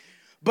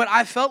But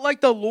I felt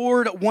like the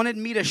Lord wanted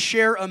me to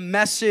share a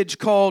message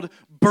called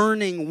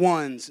Burning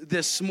Ones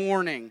this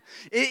morning.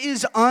 It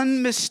is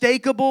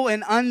unmistakable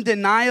and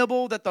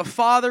undeniable that the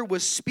Father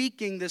was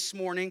speaking this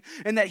morning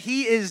and that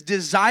He is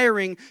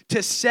desiring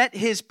to set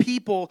His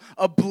people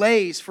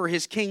ablaze for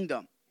His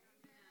kingdom.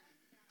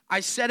 I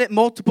said it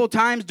multiple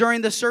times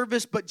during the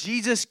service, but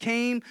Jesus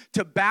came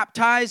to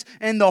baptize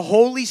in the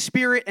Holy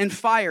Spirit and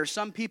fire.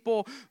 Some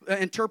people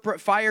interpret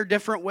fire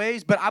different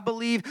ways, but I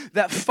believe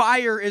that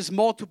fire is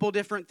multiple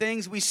different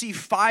things. We see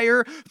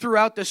fire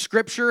throughout the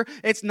Scripture.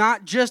 It's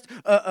not just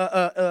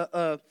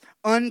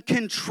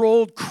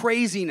uncontrolled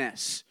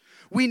craziness.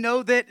 We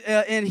know that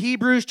in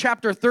Hebrews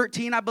chapter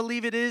 13, I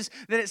believe it is,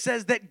 that it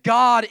says that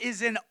God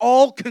is an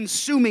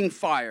all-consuming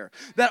fire.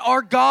 That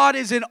our God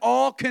is an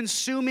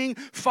all-consuming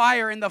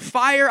fire. And the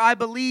fire, I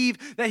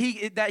believe, that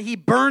he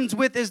burns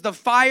with is the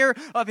fire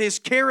of His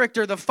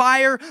character, the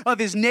fire of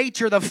His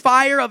nature, the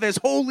fire of His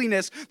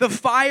holiness, the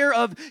fire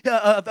of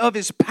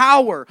His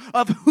power,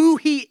 of who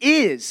He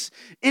is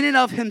in and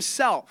of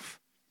Himself.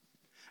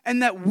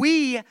 And that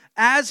we,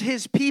 as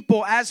His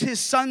people, as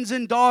His sons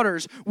and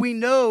daughters, we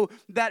know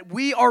that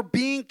we are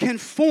being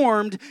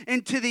conformed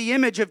into the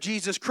image of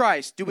Jesus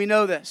Christ. Do we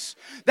know this?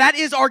 That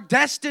is our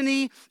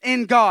destiny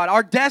in God.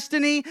 Our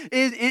destiny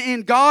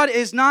in God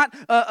is not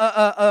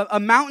a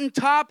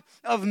mountaintop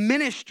of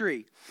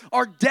ministry.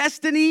 Our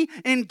destiny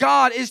in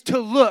God is to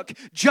look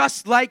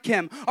just like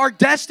Him. Our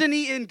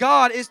destiny in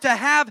God is to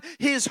have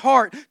His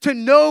heart, to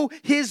know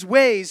His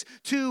ways,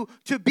 to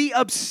be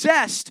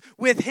obsessed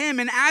with Him.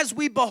 And as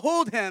we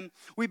behold Him,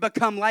 we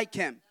become like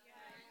Him.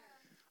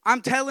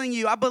 I'm telling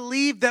you, I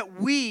believe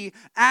that we,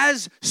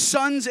 as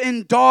sons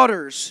and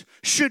daughters,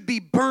 should be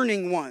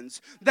burning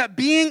ones. That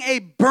being a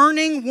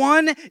burning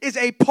one is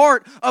a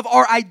part of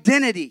our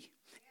identity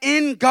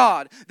in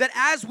God, that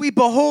as we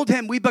behold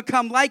Him, we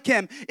become like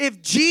Him.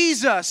 If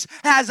Jesus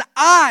has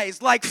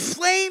eyes like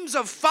flames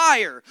of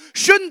fire,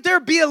 shouldn't there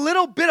be a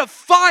little bit of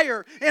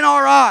fire in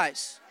our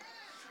eyes?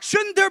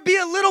 Shouldn't there be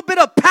a little bit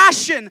of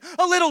passion,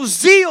 a little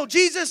zeal?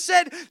 Jesus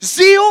said,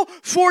 zeal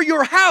for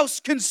your house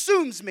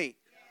consumes me.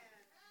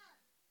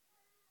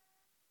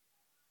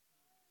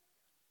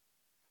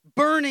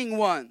 Burning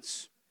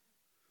ones.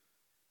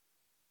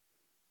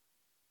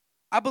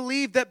 I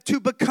believe that to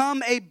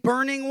become a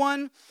burning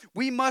one,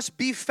 we must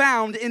be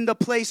found in the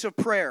place of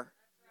prayer.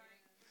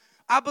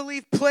 I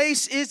believe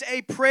place is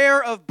a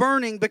prayer of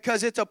burning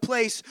because it's a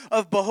place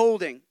of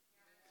beholding.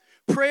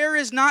 Prayer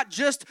is not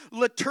just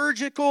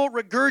liturgical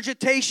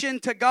regurgitation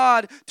to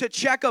God to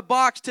check a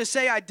box to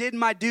say I did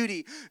my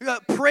duty.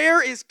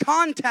 Prayer is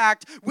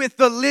contact with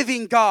the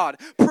living God.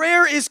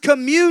 Prayer is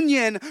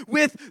communion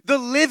with the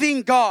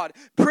living God.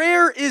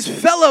 Prayer is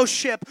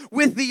fellowship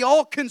with the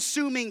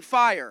all-consuming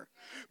fire.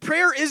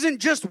 Prayer isn't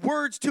just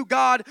words to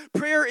God.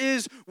 Prayer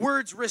is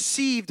words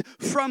received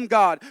from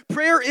God.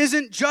 Prayer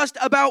isn't just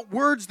about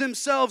words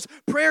themselves.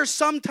 Prayer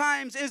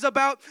sometimes is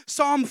about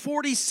Psalm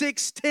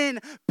 46:10.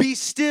 Be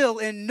still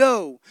and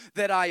know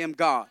that I am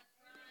God.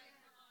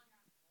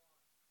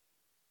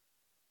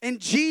 And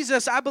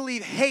Jesus, I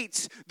believe,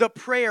 hates the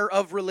prayer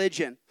of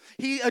religion.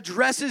 He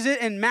addresses it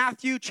in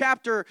Matthew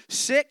chapter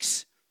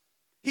 6.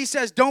 He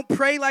says, don't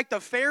pray like the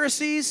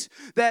Pharisees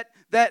that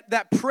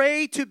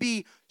pray to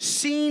be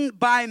seen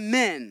by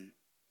men.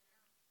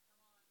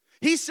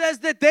 He says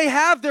that they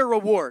have their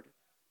reward.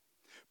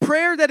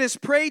 Prayer that is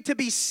prayed to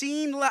be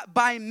seen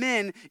by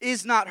men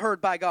is not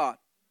heard by God.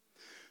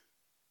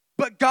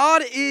 But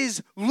God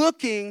is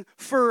looking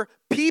for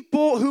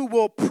people who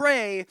will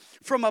pray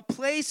from a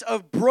place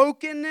of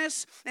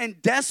brokenness and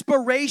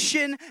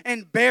desperation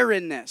and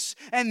barrenness.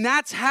 And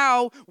that's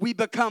how we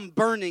become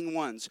burning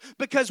ones.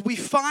 Because we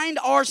find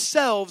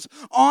ourselves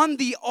on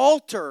the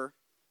altar.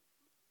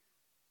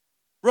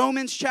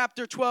 Romans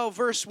chapter 12,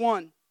 verse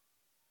 1.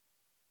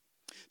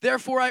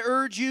 Therefore, I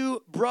urge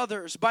you,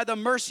 brothers, by the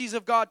mercies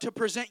of God, to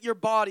present your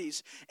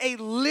bodies a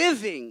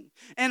living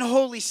and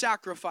holy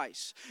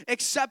sacrifice,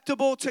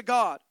 acceptable to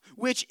God,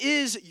 which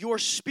is your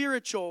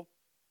spiritual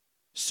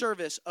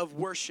service of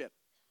worship.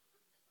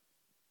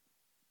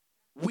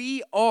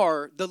 We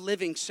are the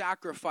living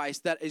sacrifice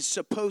that is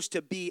supposed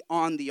to be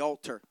on the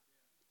altar,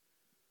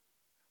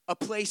 a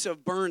place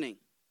of burning.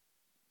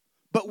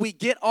 But we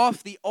get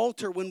off the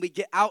altar when we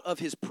get out of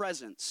His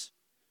presence.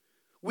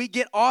 We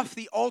get off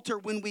the altar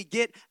when we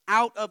get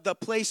out of the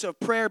place of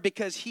prayer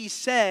because He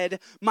said,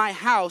 my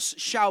house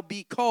shall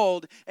be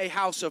called a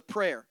house of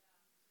prayer.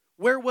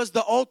 Where was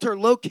the altar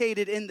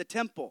located in the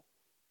temple?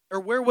 Or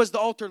where was the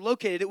altar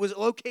located? It was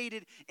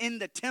located in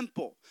the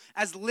temple.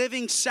 As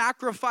living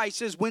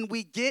sacrifices, when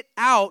we get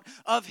out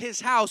of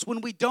His house,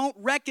 when we don't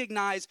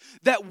recognize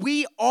that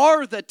we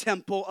are the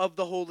temple of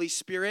the Holy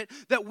Spirit,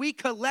 that we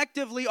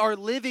collectively are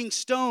living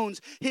stones,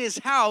 His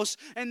house,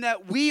 and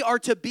that we are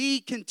to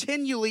be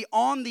continually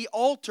on the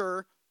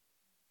altar,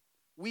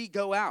 we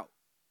go out.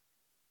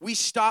 We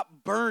stop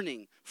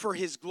burning for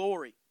His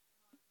glory.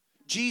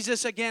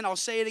 Jesus, again, I'll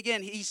say it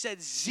again, He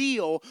said,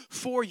 zeal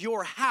for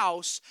your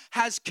house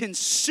has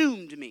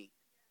consumed me.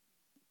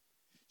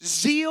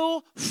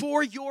 Zeal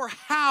for your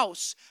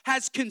house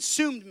has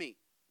consumed me.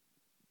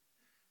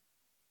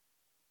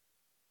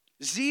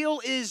 Zeal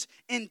is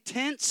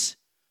intense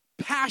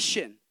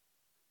passion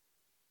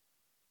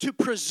to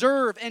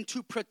preserve and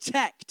to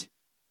protect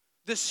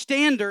the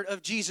standard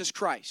of Jesus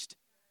Christ.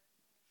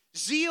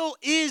 Zeal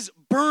is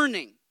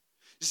burning.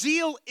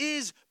 Zeal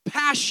is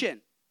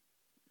passion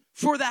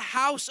for the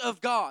house of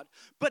God.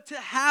 But to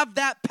have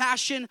that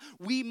passion,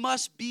 we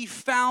must be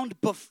found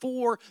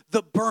before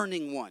the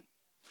burning one,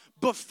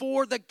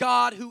 before the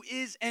God who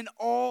is an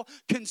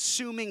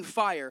all-consuming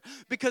fire.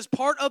 Because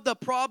part of the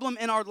problem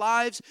in our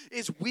lives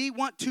is we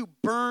want to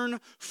burn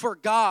for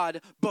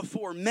God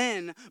before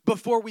men,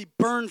 before we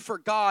burn for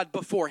God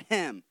before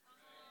Him.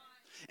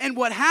 And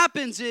what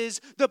happens is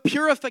the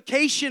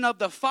purification of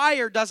the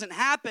fire doesn't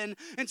happen,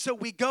 and so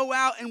we go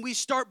out and we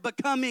start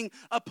becoming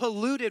a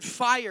polluted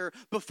fire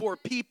before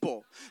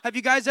people. Have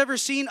you guys ever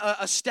seen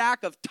a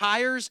stack of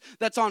tires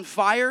that's on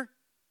fire?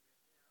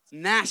 It's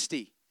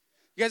nasty.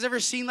 You guys ever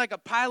seen like a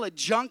pile of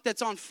junk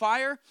that's on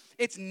fire?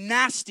 It's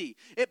nasty.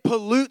 It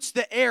pollutes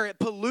the air. It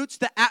pollutes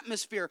the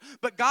atmosphere.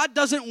 But God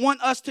doesn't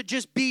want us to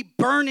just be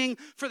burning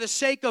for the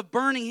sake of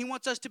burning. He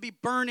wants us to be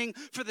burning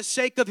for the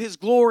sake of His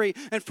glory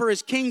and for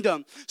His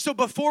kingdom. So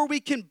before we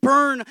can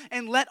burn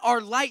and let our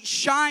light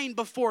shine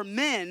before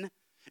men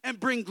and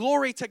bring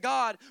glory to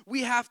God,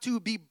 we have to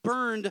be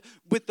burned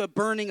with the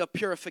burning of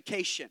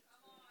purification.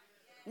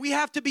 We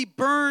have to be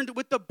burned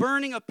with the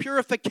burning of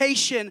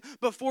purification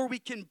before we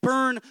can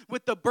burn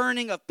with the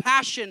burning of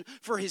passion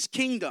for His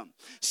kingdom.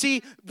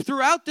 See,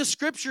 throughout the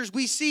scriptures,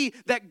 we see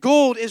that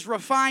gold is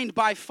refined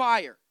by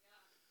fire.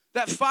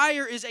 That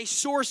fire is a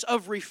source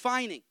of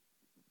refining.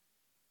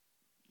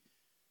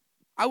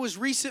 I was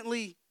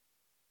recently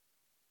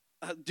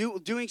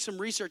doing some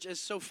research. It's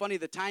so funny,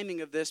 the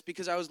timing of this,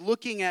 because I was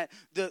looking at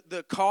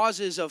the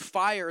causes of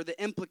fire, the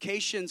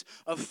implications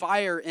of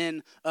fire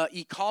in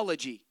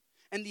ecology,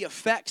 and the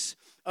effects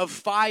of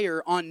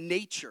fire on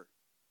nature.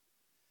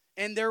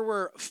 And there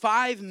were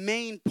 5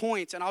 main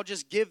points, and I'll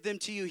just give them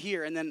to you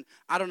here, and then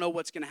I don't know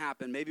what's going to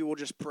happen. Maybe we'll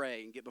just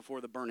pray and get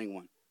before the burning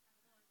one.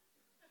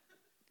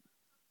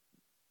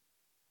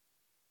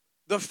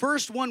 The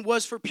first one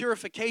was for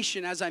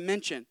purification, as I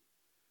mentioned.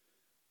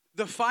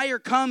 The fire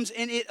comes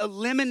and it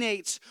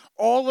eliminates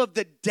all of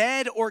the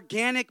dead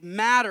organic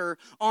matter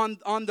on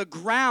the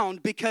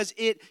ground, because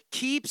it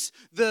keeps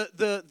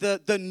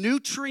the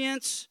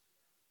nutrients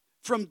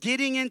from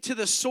getting into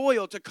the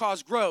soil to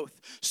cause growth.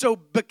 So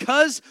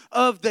because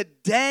of the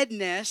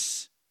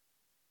deadness,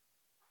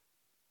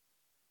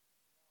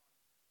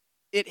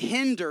 it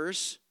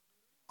hinders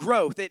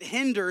growth. It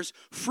hinders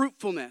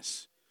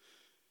fruitfulness.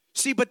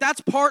 See, but that's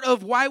part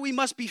of why we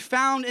must be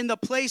found in the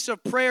place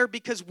of prayer,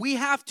 because we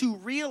have to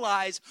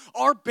realize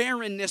our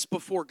barrenness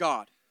before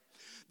God.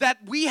 That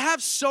we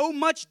have so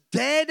much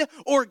dead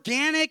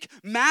organic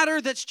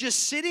matter that's just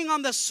sitting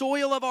on the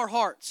soil of our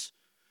hearts.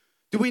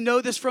 Do we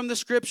know this from the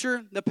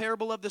scripture, the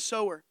parable of the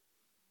sower?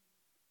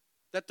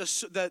 That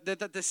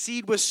the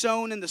seed was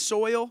sown in the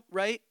soil,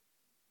 right?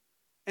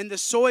 And the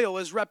soil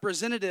is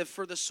representative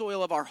for the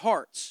soil of our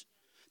hearts.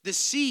 The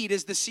seed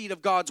is the seed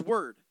of God's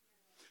word.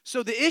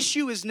 So the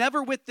issue is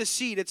never with the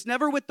seed. It's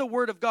never with the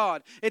word of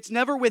God. It's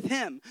never with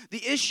Him.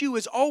 The issue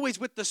is always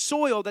with the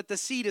soil that the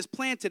seed is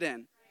planted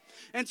in.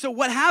 And so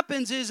what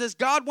happens is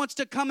God wants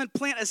to come and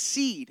plant a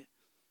seed,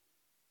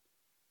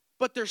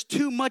 but there's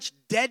too much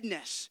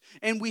deadness.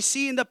 And we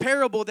see in the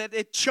parable that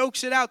it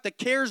chokes it out. The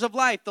cares of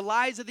life, the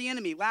lies of the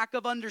enemy, lack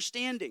of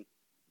understanding.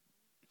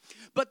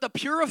 But the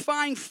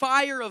purifying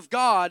fire of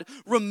God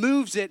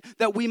removes it,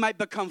 that we might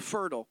become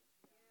fertile,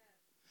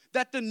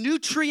 that the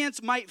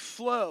nutrients might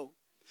flow.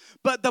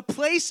 But the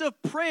place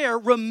of prayer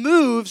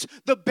removes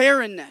the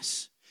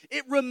barrenness.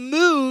 It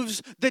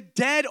removes the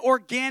dead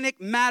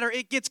organic matter.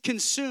 It gets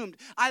consumed.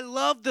 I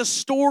love the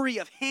story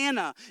of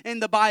Hannah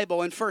in the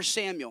Bible in 1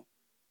 Samuel.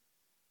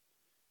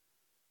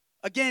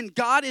 Again,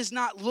 God is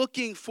not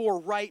looking for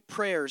right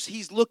prayers.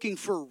 He's looking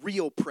for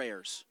real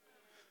prayers.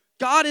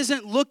 God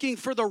isn't looking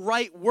for the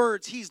right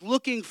words. He's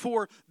looking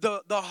for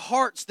the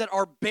hearts that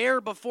are bare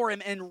before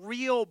Him and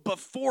real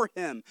before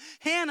Him.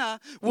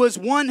 Hannah was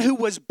one who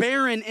was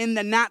barren in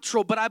the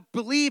natural, but I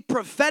believe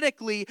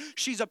prophetically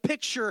she's a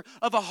picture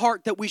of a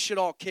heart that we should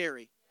all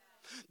carry.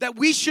 That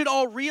we should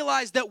all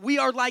realize that we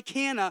are like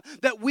Hannah,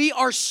 that we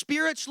are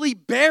spiritually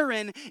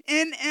barren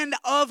in and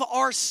of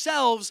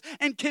ourselves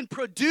and can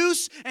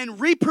produce and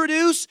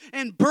reproduce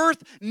and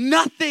birth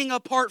nothing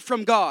apart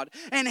from God.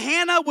 And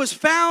Hannah was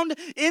found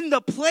in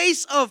the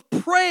place of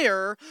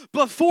prayer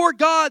before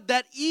God,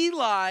 that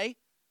Eli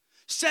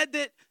said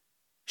that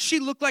she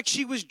looked like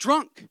she was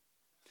drunk.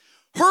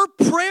 Her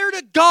prayer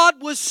to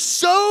God was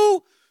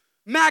so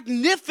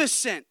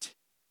magnificent.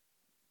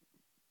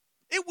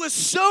 It was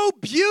so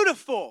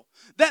beautiful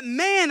that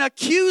man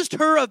accused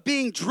her of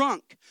being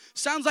drunk.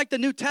 Sounds like the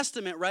New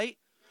Testament, right?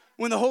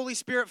 When the Holy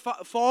Spirit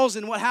falls,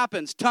 and what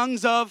happens?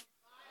 Tongues of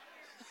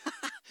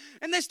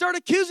and they start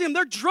accusing him.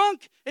 They're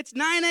drunk. It's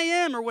 9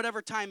 a.m. or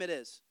whatever time it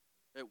is.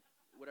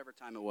 Whatever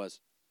time it was.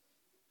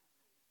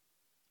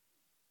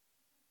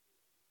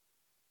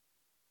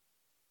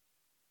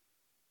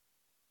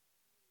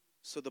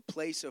 So the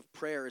place of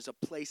prayer is a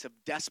place of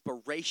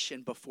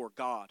desperation before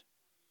God,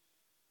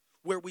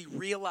 where we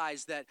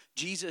realize that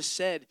Jesus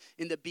said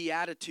in the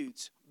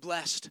Beatitudes,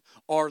 blessed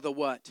are the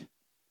what?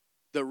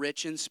 The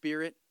rich in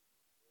spirit.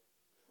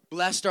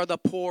 Blessed are the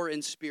poor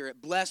in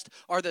spirit. Blessed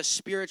are the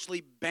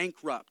spiritually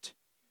bankrupt.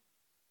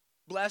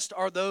 Blessed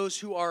are those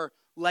who are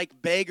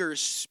like beggars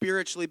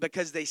spiritually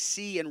because they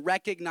see and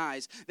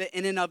recognize that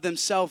in and of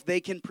themselves they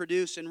can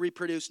produce and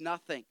reproduce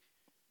nothing.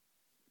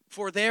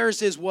 For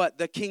theirs is what?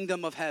 The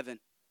kingdom of heaven.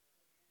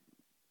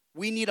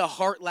 We need a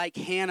heart like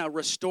Hannah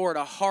restored,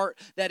 a heart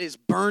that is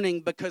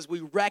burning because we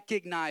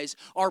recognize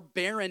our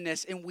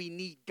barrenness and we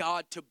need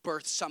God to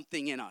birth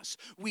something in us.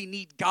 We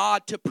need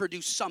God to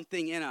produce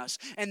something in us.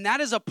 And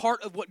that is a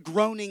part of what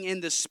groaning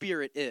in the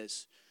Spirit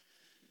is.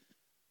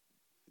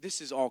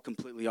 This is all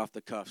completely off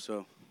the cuff,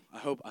 so I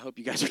hope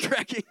you guys are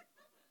tracking.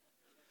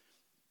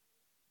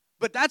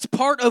 But that's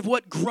part of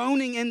what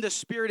groaning in the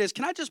Spirit is.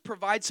 Can I just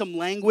provide some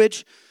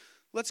language?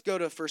 Let's go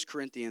to 1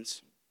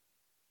 Corinthians.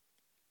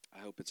 I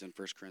hope it's in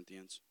 1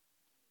 Corinthians.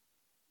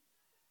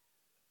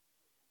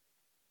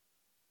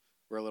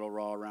 We're a little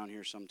raw around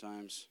here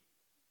sometimes.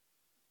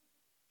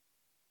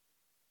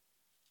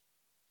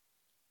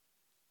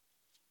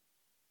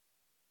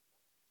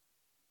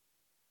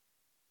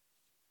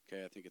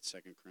 Okay, I think it's 2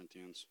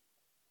 Corinthians.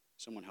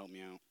 Someone help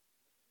me out.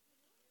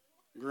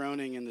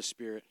 Groaning in the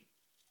Spirit.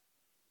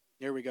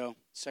 Here we go.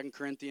 2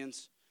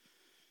 Corinthians,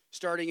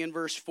 starting in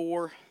verse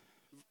 4.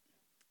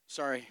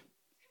 Sorry,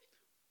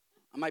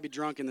 I might be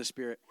drunk in the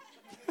Spirit.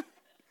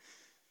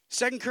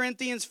 2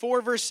 Corinthians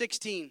 4, verse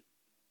 16.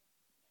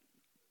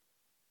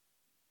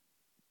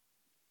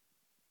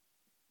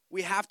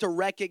 We have to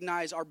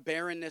recognize our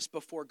barrenness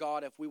before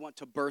God if we want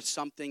to birth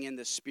something in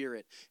the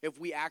Spirit, if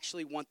we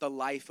actually want the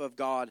life of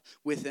God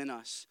within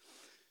us.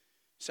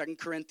 2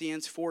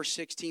 Corinthians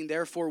 4:16,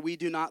 therefore we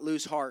do not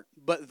lose heart,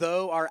 but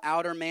though our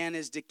outer man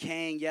is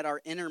decaying, yet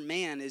our inner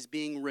man is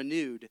being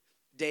renewed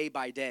day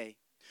by day.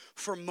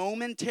 For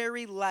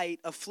momentary light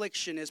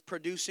affliction is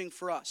producing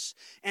for us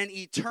an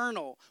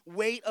eternal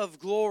weight of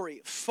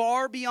glory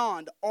far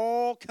beyond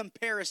all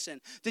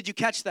comparison. Did you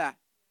catch that?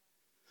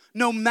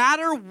 No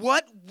matter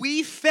what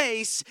we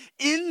face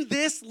in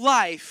this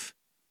life,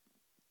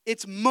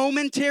 it's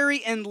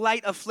momentary and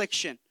light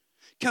affliction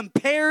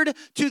compared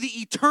to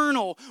the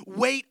eternal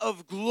weight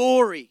of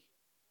glory.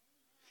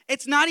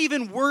 It's not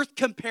even worth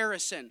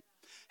comparison.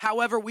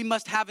 However, we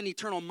must have an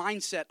eternal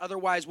mindset.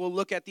 Otherwise, we'll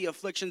look at the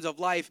afflictions of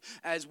life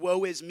as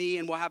woe is me,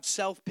 and we'll have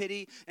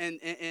self-pity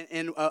and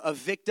a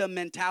victim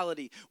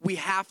mentality. We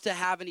have to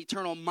have an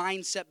eternal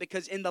mindset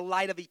because in the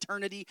light of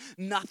eternity,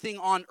 nothing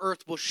on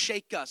earth will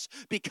shake us.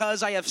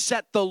 Because I have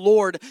set the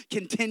Lord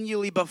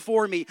continually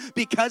before me,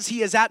 because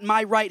he is at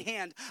my right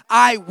hand,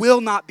 I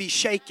will not be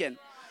shaken.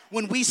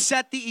 When we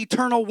set the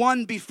eternal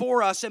one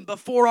before us and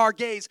before our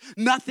gaze,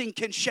 nothing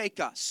can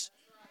shake us.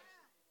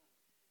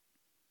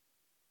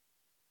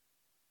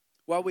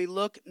 While we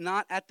look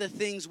not at the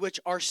things which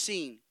are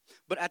seen,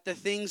 but at the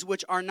things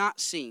which are not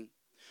seen.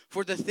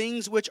 For the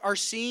things which are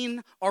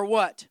seen are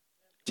what?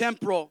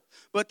 Temporal.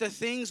 But the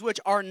things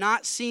which are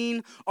not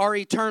seen are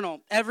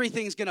eternal.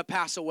 Everything's going to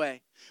pass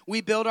away.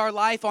 We build our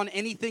life on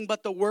anything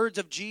but the words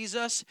of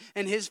Jesus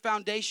and his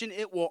foundation.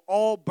 It will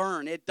all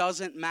burn. It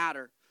doesn't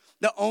matter.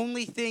 The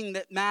only thing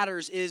that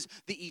matters is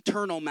the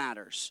eternal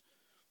matters.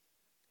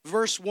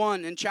 Verse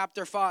 1 in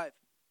chapter 5.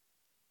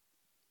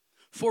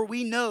 For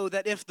we know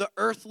that if the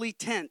earthly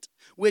tent,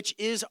 which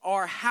is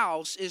our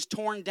house, is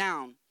torn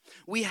down,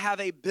 we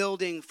have a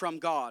building from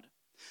God,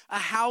 a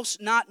house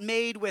not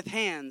made with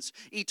hands,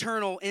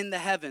 eternal in the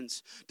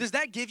heavens. Does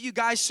that give you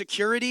guys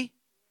security?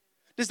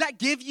 Does that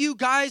give you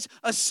guys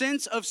a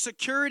sense of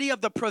security of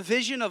the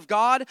provision of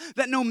God?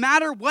 That no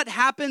matter what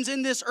happens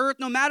in this earth,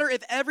 no matter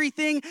if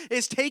everything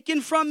is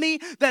taken from me,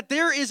 that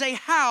there is a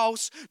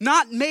house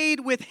not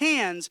made with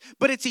hands,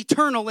 but it's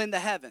eternal in the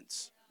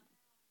heavens.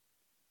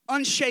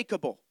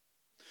 Unshakable.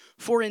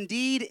 For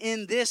indeed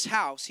in this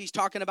house, he's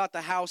talking about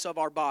the house of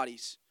our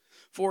bodies.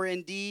 For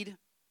indeed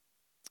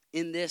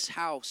in this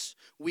house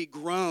we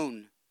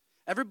groan.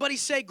 Everybody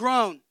say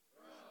groan.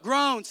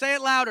 Groan. Say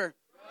it louder.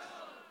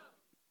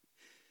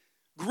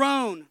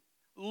 Groan.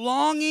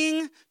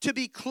 Longing to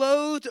be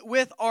clothed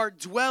with our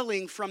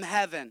dwelling from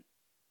heaven.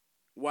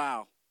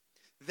 Wow.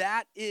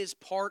 That is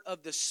part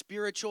of the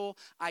spiritual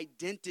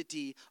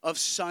identity of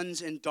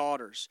sons and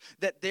daughters.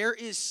 That there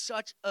is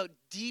such a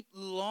deep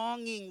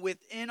longing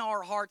within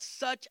our hearts,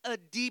 such a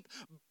deep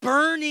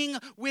burning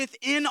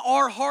within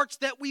our hearts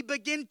that we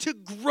begin to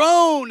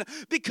groan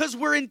because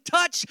we're in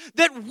touch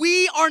that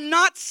we are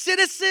not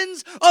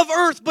citizens of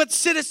earth but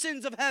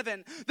citizens of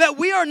heaven. That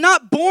we are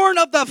not born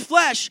of the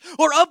flesh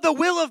or of the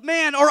will of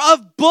man or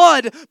of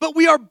blood, but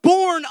we are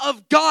born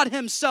of God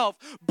himself,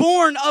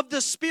 born of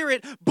the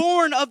Spirit,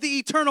 born of the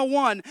eternal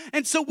one.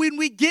 And so when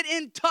we get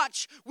in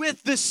touch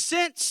with the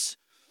sense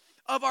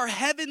of our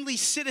heavenly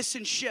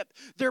citizenship,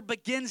 there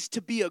begins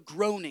to be a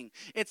groaning.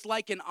 It's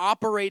like an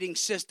operating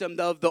system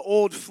of the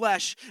old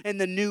flesh and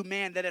the new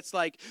man, that it's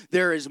like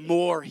there is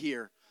more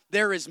here.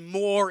 There is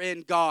more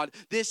in God.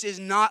 This is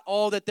not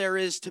all that there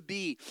is to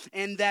be.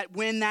 And that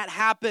when that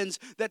happens,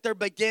 that there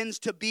begins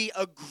to be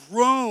a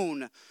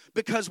groan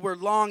because we're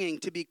longing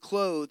to be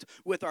clothed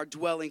with our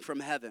dwelling from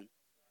heaven.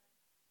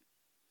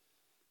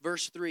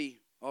 Verse 3,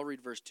 I'll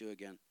read verse 2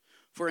 again.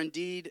 For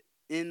indeed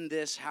in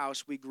this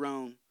house we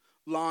groan,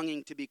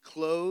 longing to be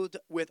clothed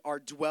with our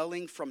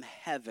dwelling from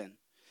heaven,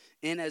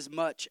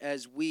 inasmuch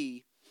as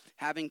we,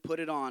 having put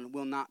it on,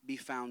 will not be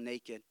found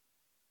naked.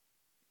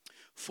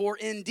 For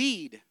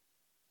indeed,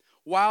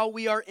 while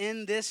we are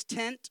in this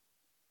tent,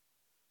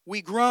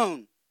 we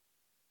groan.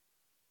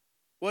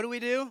 What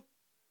do?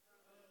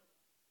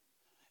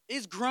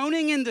 Is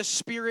groaning in the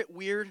spirit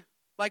weird?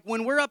 Like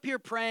when we're up here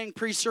praying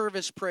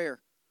pre-service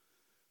prayer,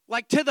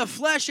 like to the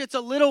flesh, it's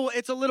a little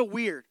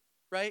weird,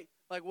 right?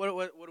 Like what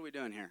are we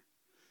doing here?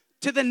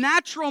 To the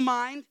natural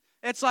mind,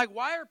 it's like,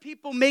 why are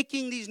people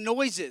making these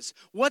noises?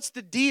 What's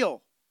the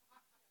deal?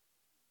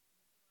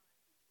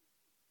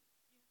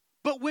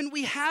 But when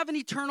we have an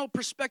eternal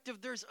perspective,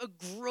 there's a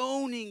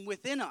groaning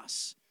within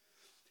us.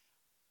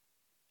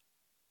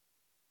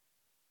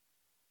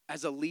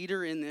 As a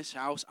leader in this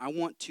house, I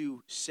want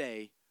to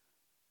say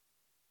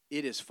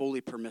it is fully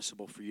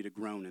permissible for you to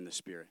groan in the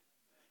Spirit.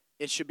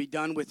 It should be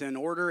done within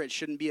order. It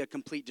shouldn't be a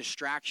complete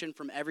distraction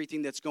from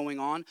everything that's going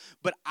on.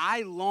 But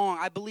I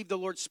believe the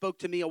Lord spoke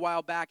to me a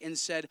while back and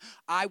said,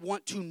 I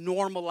want to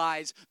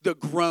normalize the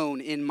groan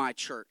in my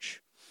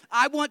church.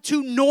 I want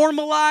to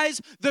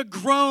normalize the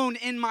groan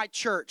in my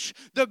church.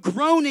 The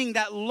groaning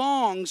that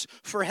longs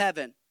for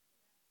heaven.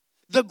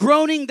 The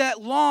groaning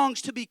that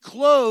longs to be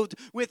clothed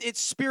with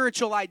its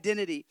spiritual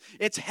identity,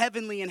 its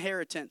heavenly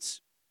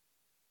inheritance.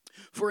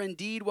 For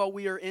indeed, while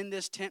we are in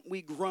this tent,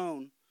 we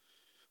groan,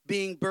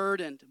 being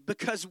burdened,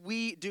 because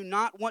we do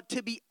not want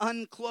to be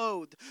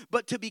unclothed,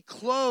 but to be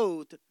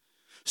clothed,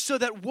 so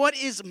that what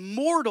is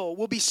mortal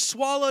will be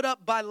swallowed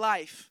up by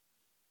life.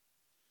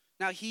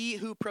 Now he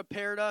who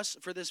prepared us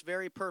for this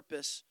very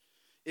purpose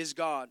is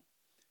God,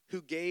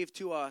 who gave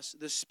to us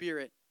the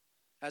Spirit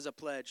as a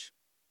pledge.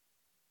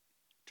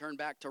 Turn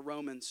back to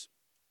Romans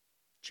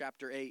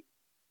chapter 8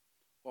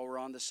 while we're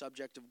on the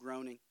subject of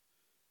groaning.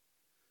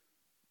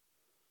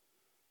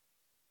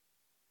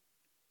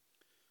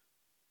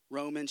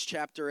 Romans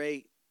chapter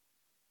 8.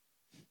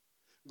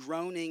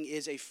 Groaning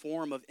is a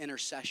form of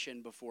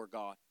intercession before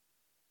God.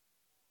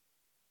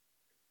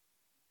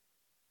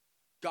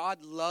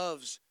 God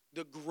loves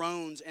the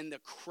groans and the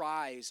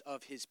cries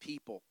of his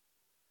people.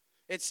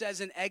 It says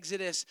in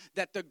Exodus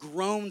that the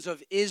groans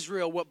of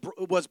Israel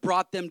was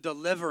brought them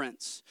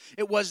deliverance.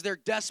 It was their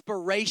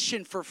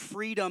desperation for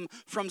freedom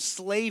from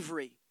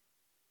slavery.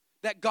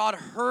 That God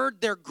heard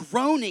their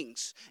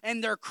groanings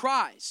and their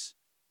cries.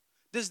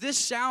 Does this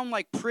sound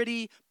like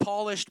pretty,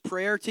 polished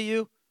prayer to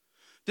you?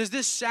 Does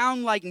this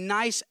sound like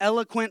nice,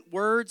 eloquent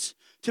words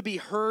to be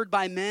heard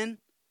by men?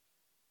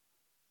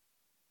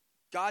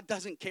 God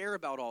doesn't care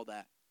about all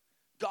that.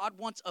 God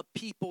wants a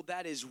people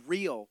that is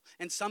real.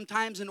 And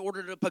sometimes in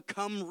order to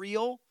become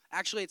real,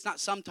 actually it's not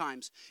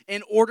sometimes,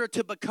 in order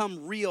to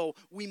become real,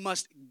 we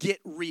must get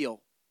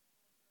real.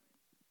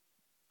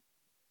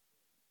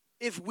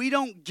 If we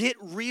don't get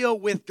real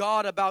with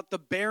God about the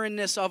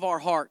barrenness of our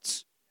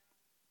hearts,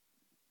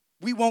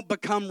 we won't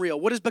become real.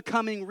 What does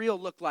becoming real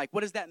look like?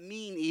 What does that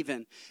mean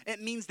even? It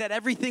means that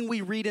everything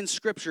we read in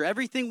Scripture,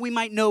 everything we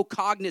might know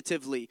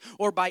cognitively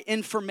or by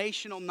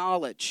informational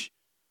knowledge,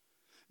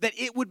 that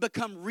it would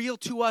become real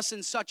to us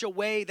in such a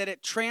way that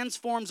it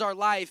transforms our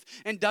life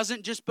and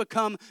doesn't just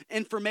become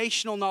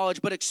informational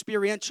knowledge, but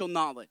experiential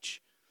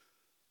knowledge.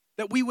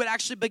 That we would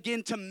actually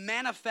begin to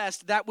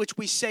manifest that which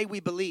we say we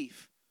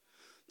believe.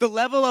 The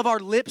level of our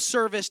lip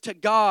service to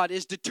God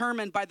is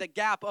determined by the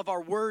gap of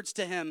our words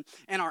to Him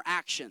and our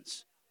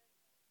actions.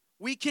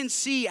 We can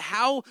see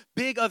how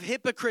big of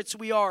hypocrites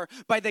we are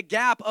by the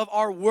gap of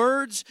our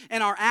words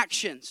and our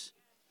actions.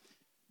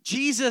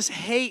 Jesus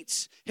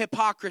hates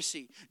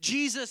hypocrisy.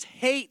 Jesus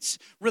hates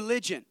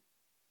religion.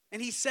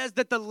 And he says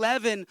that the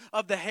leaven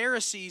of the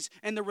heresies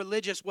and the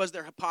religious was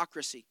their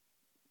hypocrisy.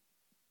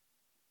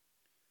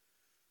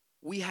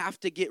 We have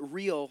to get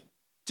real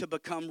to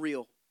become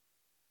real.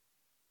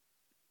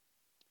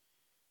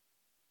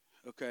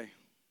 Okay.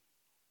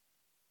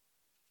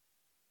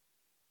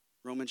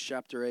 Romans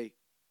chapter 8.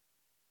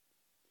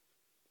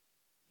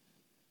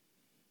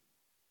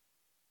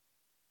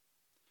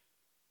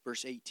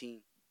 Verse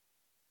 18.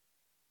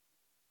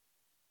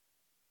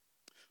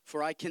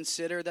 For I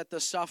consider that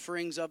the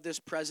sufferings of this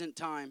present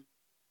time,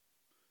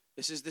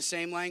 this is the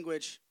same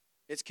language,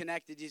 it's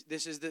connected.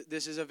 This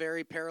is a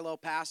very parallel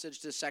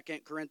passage to 2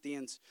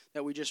 Corinthians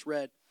that we just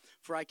read.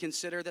 For I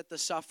consider that the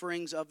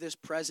sufferings of this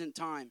present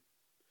time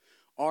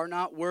are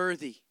not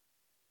worthy.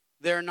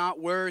 They're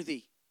not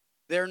worthy.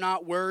 They're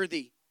not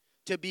worthy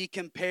to be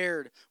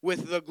compared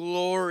with the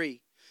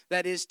glory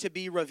that is to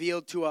be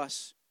revealed to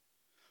us.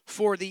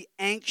 For the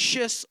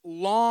anxious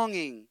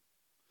longing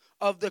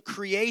of the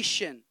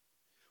creation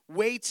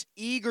waits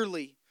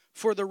eagerly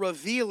for the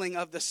revealing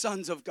of the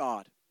sons of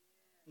God.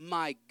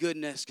 My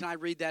goodness. Can I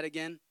read that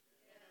again?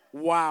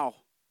 Wow.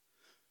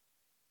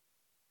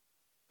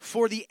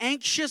 For the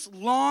anxious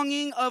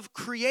longing of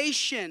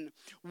creation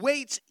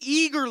waits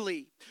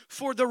eagerly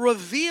for the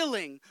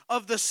revealing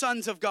of the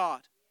sons of God.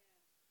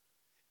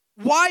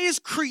 Why is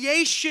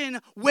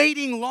creation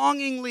waiting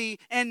longingly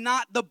and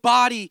not the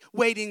body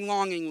waiting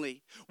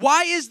longingly?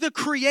 Why is the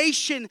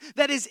creation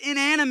that is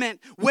inanimate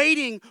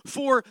waiting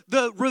for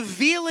the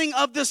revealing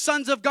of the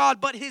sons of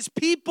God, but his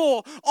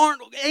people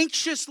aren't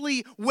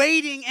anxiously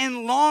waiting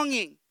and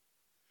longing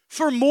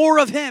for more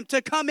of him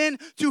to come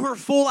into her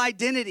full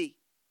identity?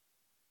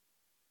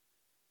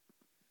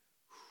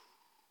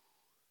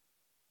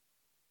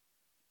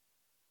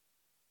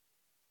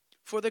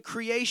 For the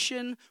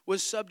creation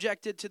was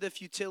subjected to the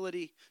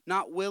futility,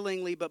 not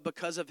willingly, but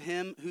because of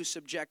him who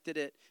subjected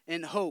it,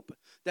 in hope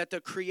that the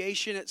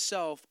creation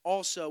itself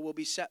also will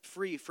be set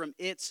free from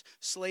its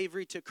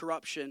slavery to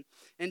corruption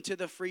into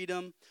the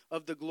freedom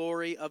of the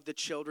glory of the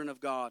children of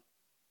God.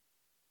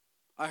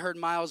 I heard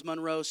Miles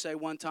Monroe say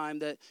one time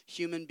that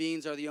human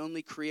beings are the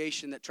only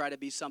creation that try to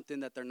be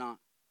something that they're not.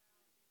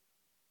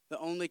 The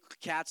only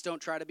cats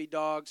don't try to be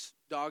dogs,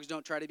 dogs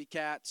don't try to be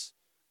cats,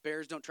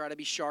 bears don't try to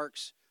be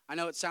sharks. I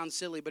know it sounds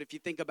silly, but if you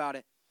think about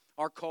it,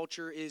 our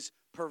culture is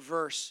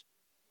perverse.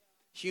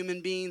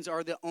 Human beings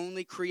are the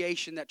only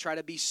creation that try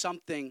to be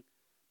something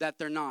that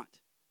they're not.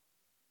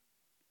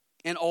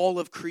 And all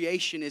of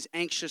creation is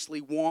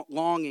anxiously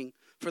longing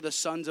for the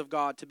sons of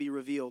God to be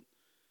revealed.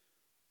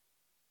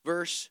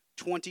 Verse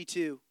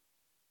 22.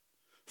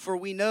 For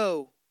we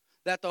know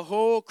that the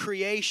whole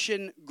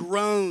creation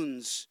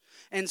groans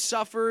and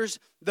suffers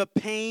the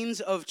pains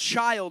of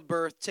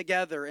childbirth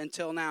together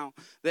until now.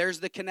 There's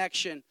the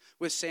connection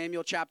with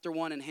Samuel chapter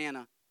 1 and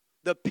Hannah.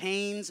 The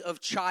pains of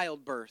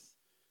childbirth.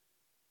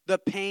 The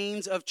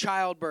pains of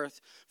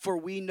childbirth. For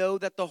we know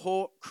that the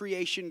whole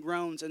creation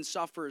groans and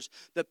suffers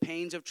the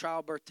pains of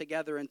childbirth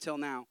together until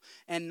now.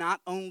 And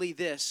not only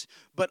this,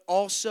 but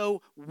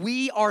also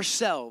we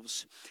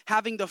ourselves,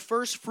 having the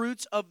first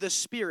fruits of the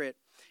Spirit,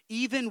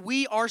 even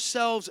we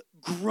ourselves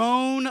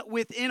groan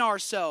within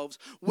ourselves,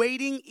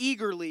 waiting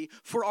eagerly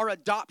for our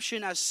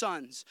adoption as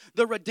sons,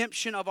 the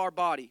redemption of our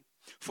body.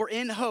 For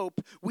in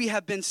hope we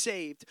have been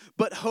saved.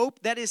 But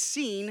hope that is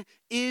seen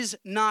is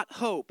not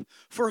hope.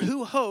 For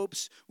who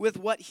hopes with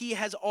what he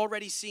has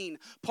already seen?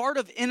 Part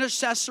of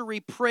intercessory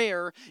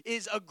prayer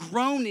is a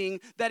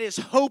groaning that is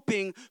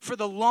hoping for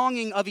the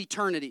longing of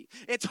eternity.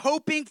 It's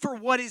hoping for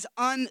what is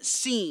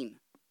unseen.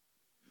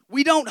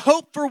 We don't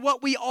hope for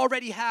what we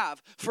already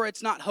have, for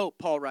it's not hope,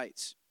 Paul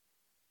writes.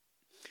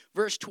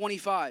 Verse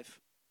 25.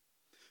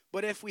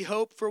 But if we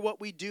hope for what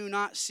we do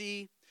not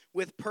see,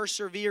 with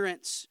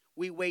perseverance,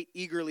 we wait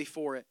eagerly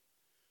for it.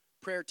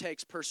 Prayer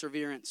takes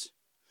perseverance.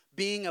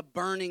 Being a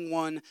burning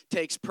one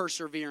takes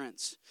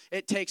perseverance.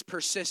 It takes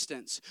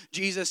persistence.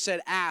 Jesus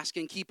said, ask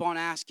and keep on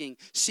asking.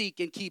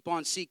 Seek and keep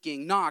on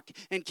seeking. Knock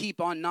and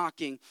keep on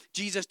knocking.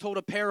 Jesus told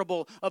a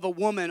parable of a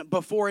woman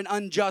before an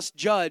unjust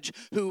judge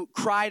who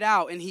cried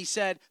out. And he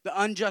said,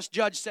 the unjust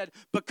judge said,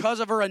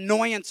 because of her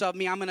annoyance of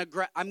me, I'm going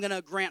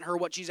to grant her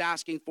what she's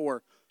asking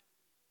for.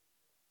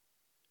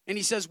 And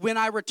he says, when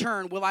I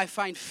return, will I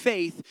find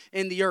faith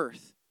in the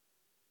earth?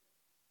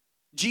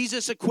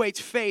 Jesus equates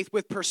faith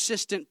with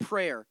persistent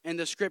prayer in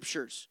the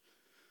scriptures.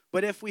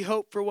 But if we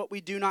hope for what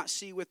we do not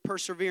see with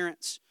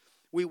perseverance,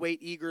 we wait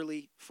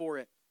eagerly for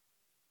it.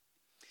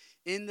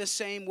 In the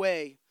same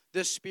way,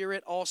 the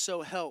Spirit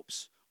also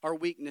helps our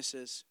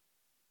weaknesses.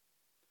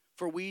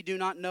 For we do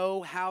not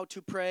know how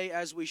to pray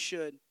as we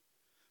should,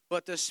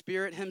 but the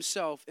Spirit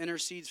himself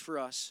intercedes for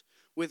us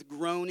with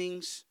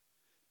groanings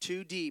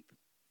too deep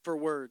for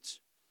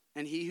words.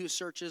 And he who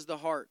searches the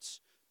hearts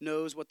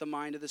knows what the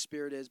mind of the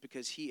Spirit is,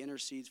 because he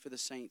intercedes for the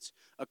saints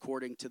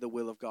according to the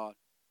will of God.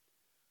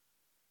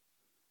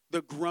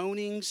 The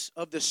groanings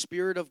of the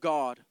Spirit of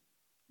God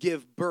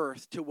give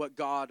birth to what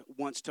God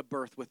wants to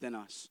birth within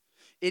us.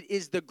 It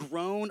is the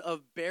groan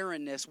of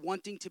barrenness,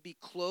 wanting to be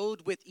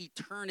clothed with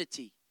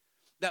eternity,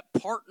 that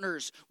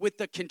partners with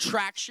the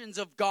contractions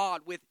of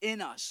God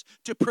within us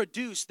to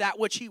produce that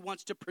which he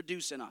wants to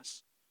produce in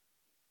us.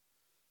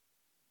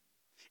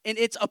 And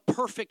it's a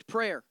perfect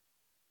prayer,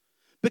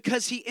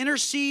 because he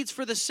intercedes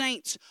for the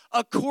saints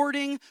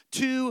according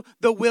to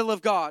the will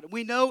of God.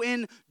 We know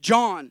in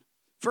John,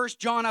 1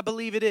 John I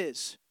believe it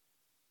is,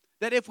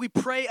 that if we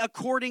pray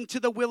according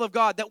to the will of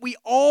God, that we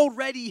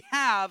already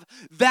have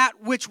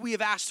that which we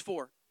have asked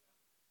for.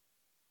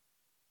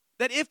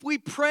 That if we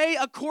pray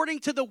according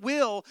to the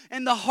will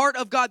and the heart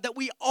of God, that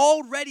we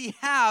already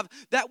have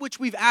that which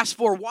we've asked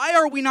for. Why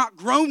are we not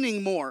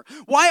groaning more?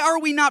 Why are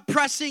we not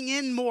pressing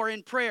in more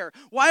in prayer?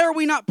 Why are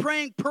we not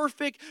praying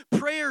perfect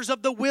prayers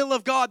of the will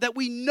of God that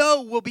we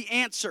know will be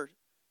answered?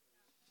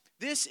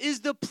 This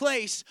is the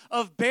place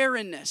of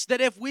barrenness,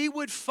 that if we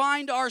would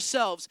find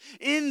ourselves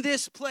in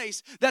this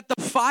place, that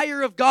the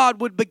fire of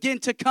God would begin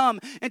to come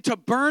and to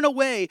burn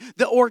away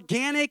the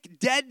organic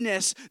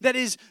deadness that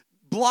is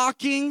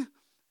blocking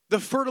the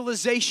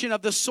fertilization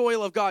of the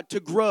soil of God to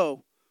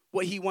grow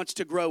what he wants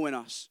to grow in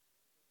us.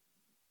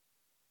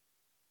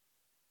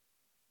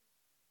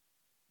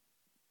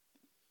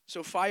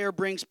 So fire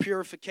brings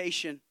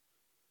purification.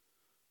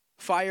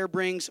 Fire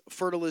brings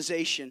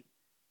fertilization.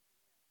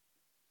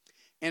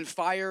 And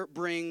fire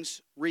brings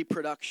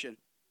reproduction.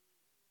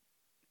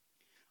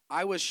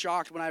 I was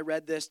shocked when I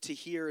read this to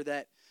hear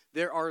that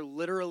there are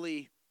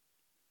literally,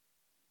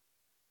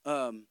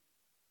 I'm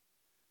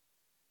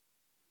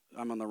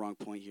on the wrong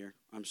point here.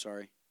 I'm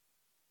sorry.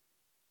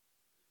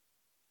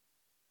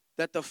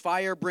 That the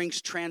fire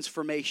brings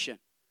transformation.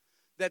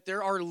 That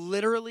there are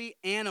literally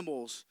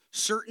animals,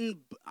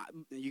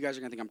 you guys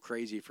are going to think I'm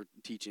crazy for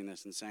teaching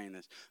this and saying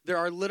this. There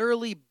are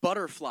literally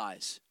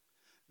butterflies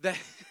that,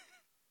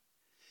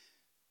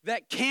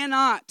 that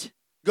cannot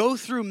go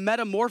through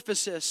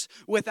metamorphosis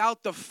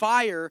without the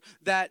fire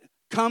that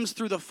comes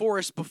through the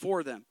forest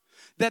before them.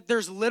 That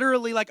there's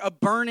literally like a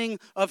burning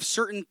of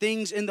certain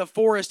things in the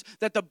forest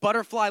that the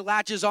butterfly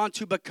latches on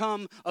to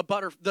become a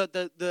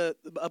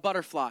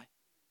butterfly.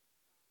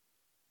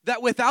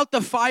 That without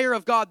the fire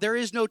of God, there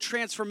is no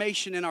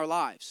transformation in our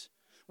lives.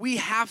 We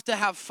have to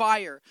have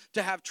fire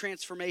to have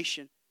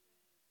transformation.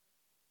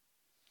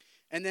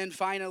 And then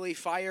finally,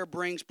 fire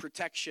brings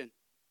protection.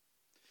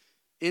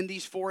 In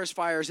these forest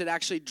fires, it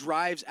actually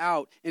drives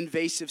out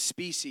invasive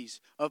species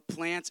of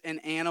plants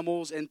and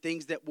animals and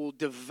things that will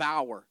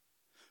devour.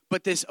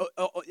 But this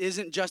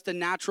isn't just a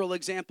natural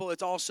example.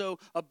 It's also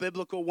a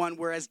biblical one,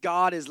 whereas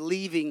God is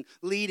leading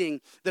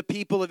the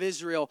people of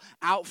Israel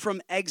out from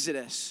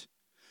Exodus,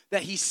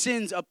 that he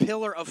sends a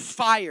pillar of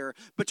fire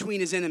between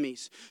his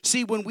enemies.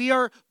 See, when we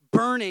are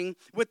burning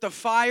with the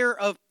fire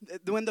of,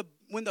 when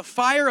the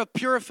fire of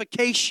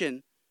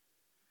purification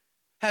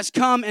has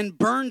come and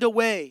burned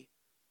away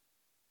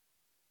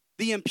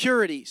the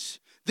impurities,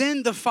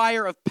 then the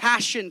fire of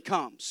passion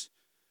comes.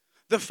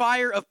 The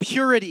fire of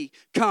purity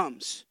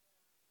comes.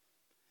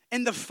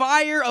 And the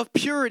fire of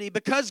purity,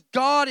 because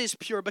God is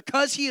pure,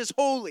 because he is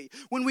holy,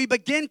 when we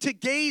begin to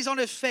gaze on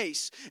his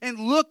face and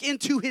look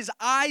into his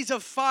eyes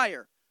of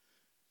fire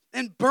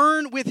and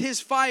burn with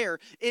his fire,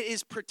 it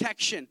is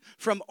protection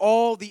from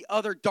all the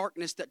other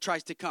darkness that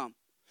tries to come.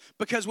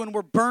 Because when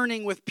we're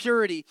burning with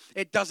purity,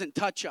 it doesn't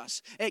touch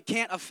us. It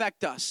can't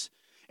affect us.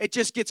 It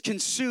just gets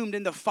consumed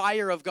in the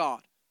fire of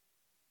God.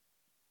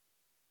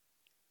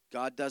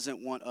 God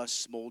doesn't want us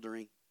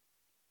smoldering.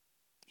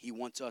 He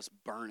wants us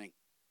burning.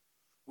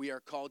 We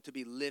are called to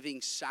be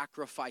living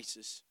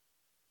sacrifices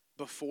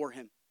before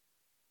him.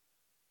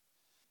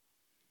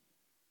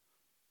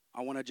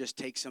 I want to just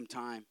take some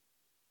time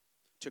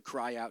to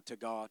cry out to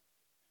God.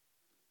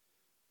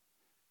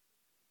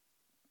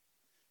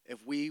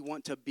 If we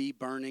want to be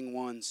burning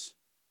ones,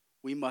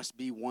 we must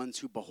be ones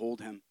who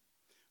behold him.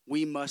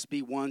 We must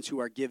be ones who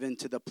are given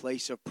to the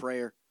place of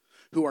prayer,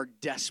 who are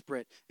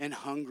desperate and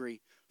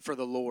hungry for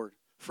the Lord,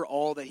 for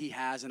all that he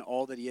has and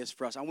all that he is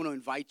for us. I want to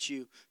invite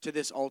you to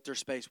this altar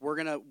space. We're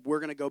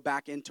gonna go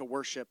back into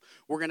worship.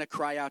 We're gonna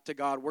cry out to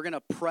God. We're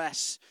gonna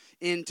press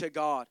into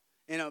God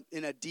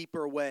in a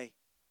deeper way,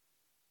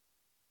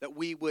 that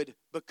we would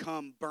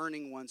become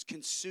burning ones,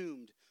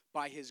 consumed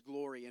by his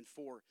glory and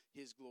for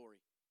his glory.